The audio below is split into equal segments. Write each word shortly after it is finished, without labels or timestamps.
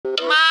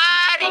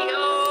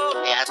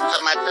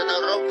sama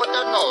rumput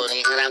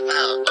nih kenapa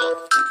tuh?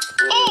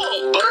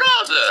 Oh,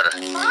 brother!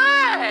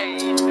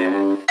 Fine!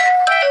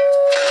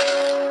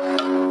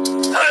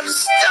 I'm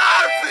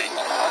starving!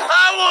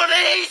 I want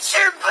to eat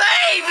your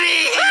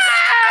baby!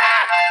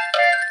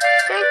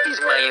 That is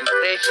my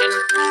impression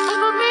of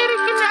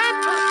American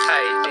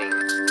advertising.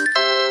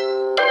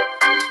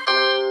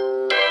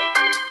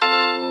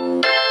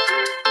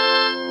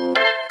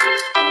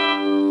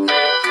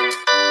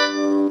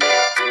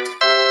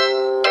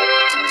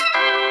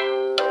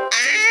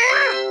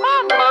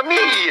 Mamma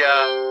mia!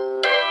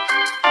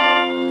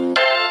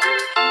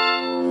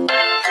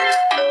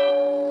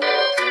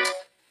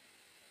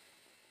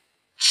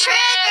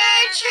 Trick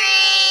or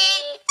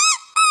treat!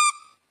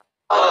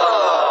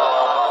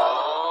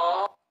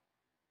 Oh.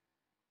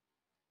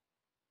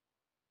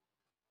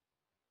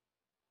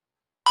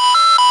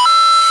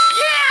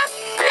 Yeah,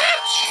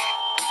 bitch!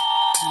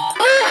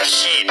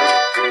 Bullshit!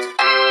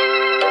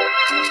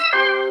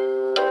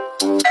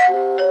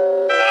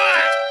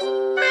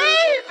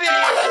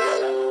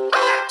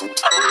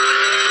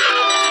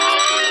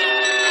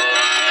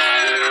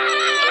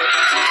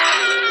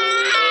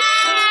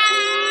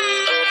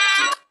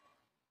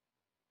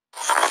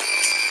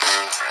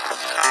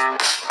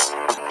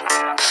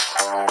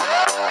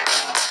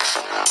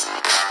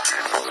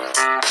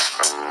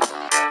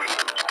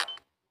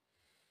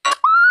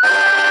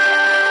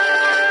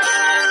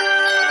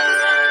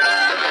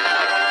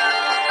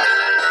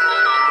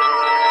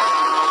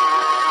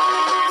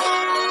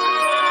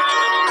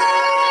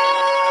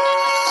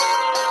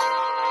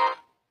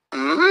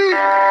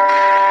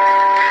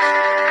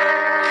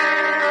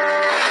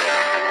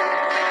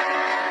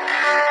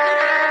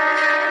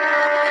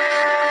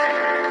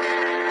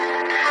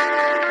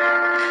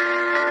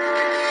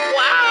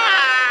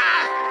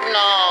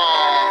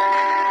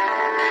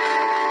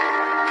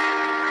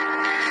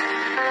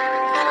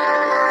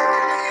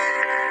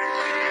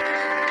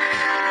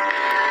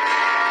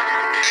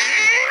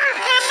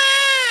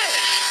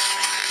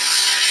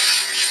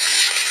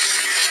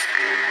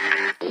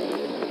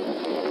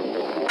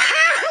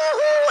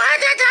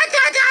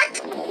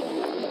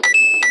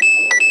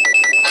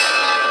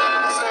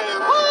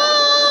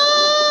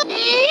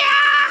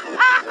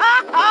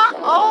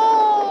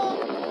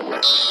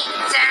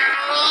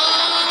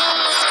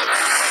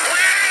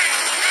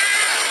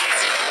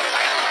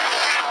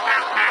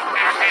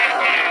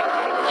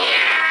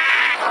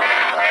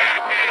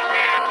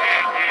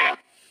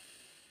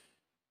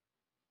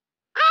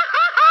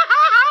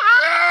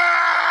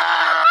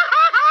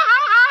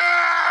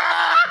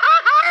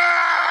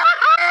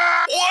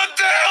 What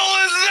the hell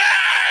is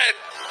that?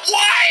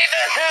 Why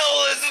the hell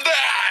is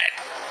that?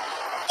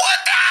 What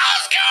the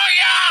hell's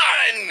going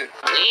on?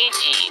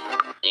 Ouija!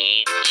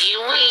 Ouija!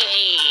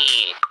 Ouija!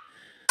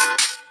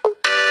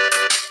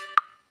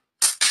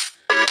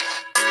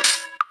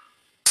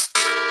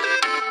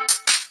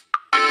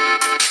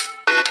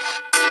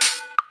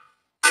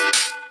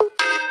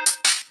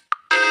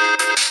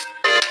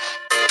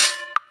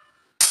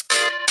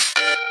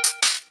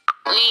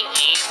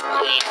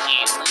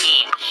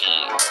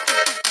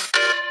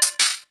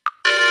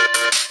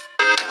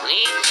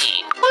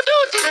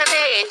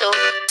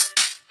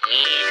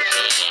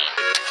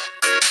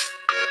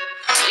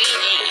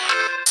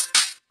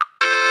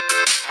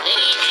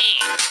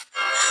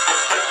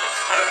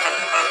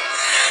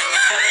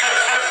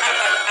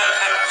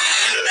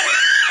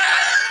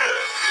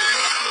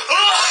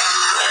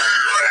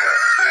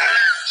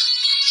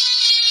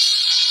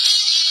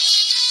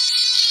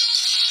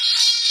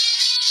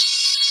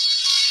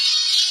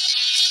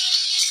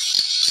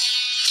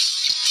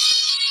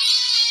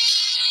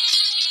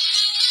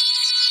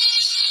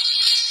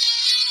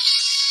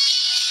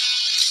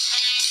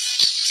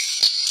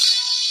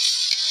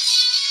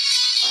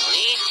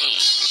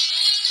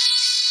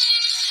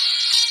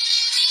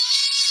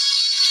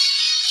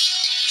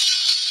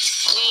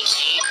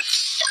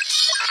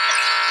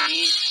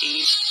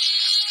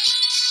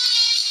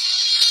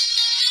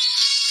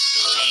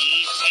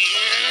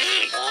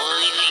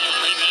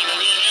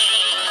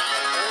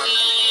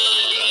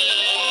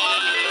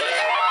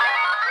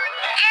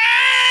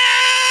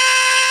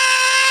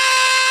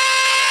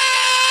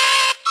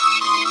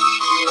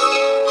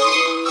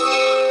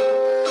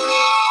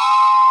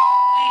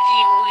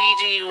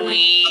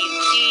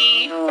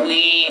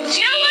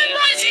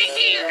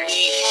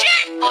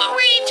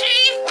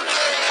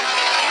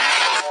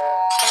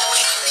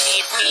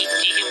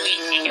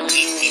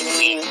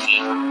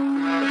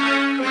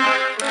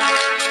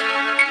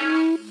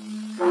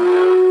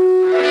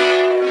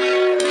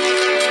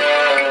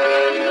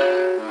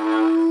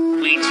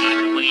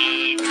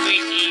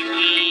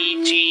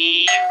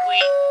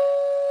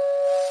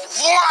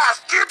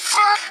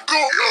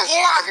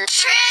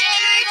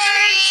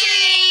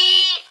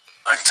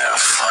 What the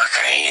fuck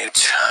are you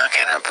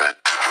talking about?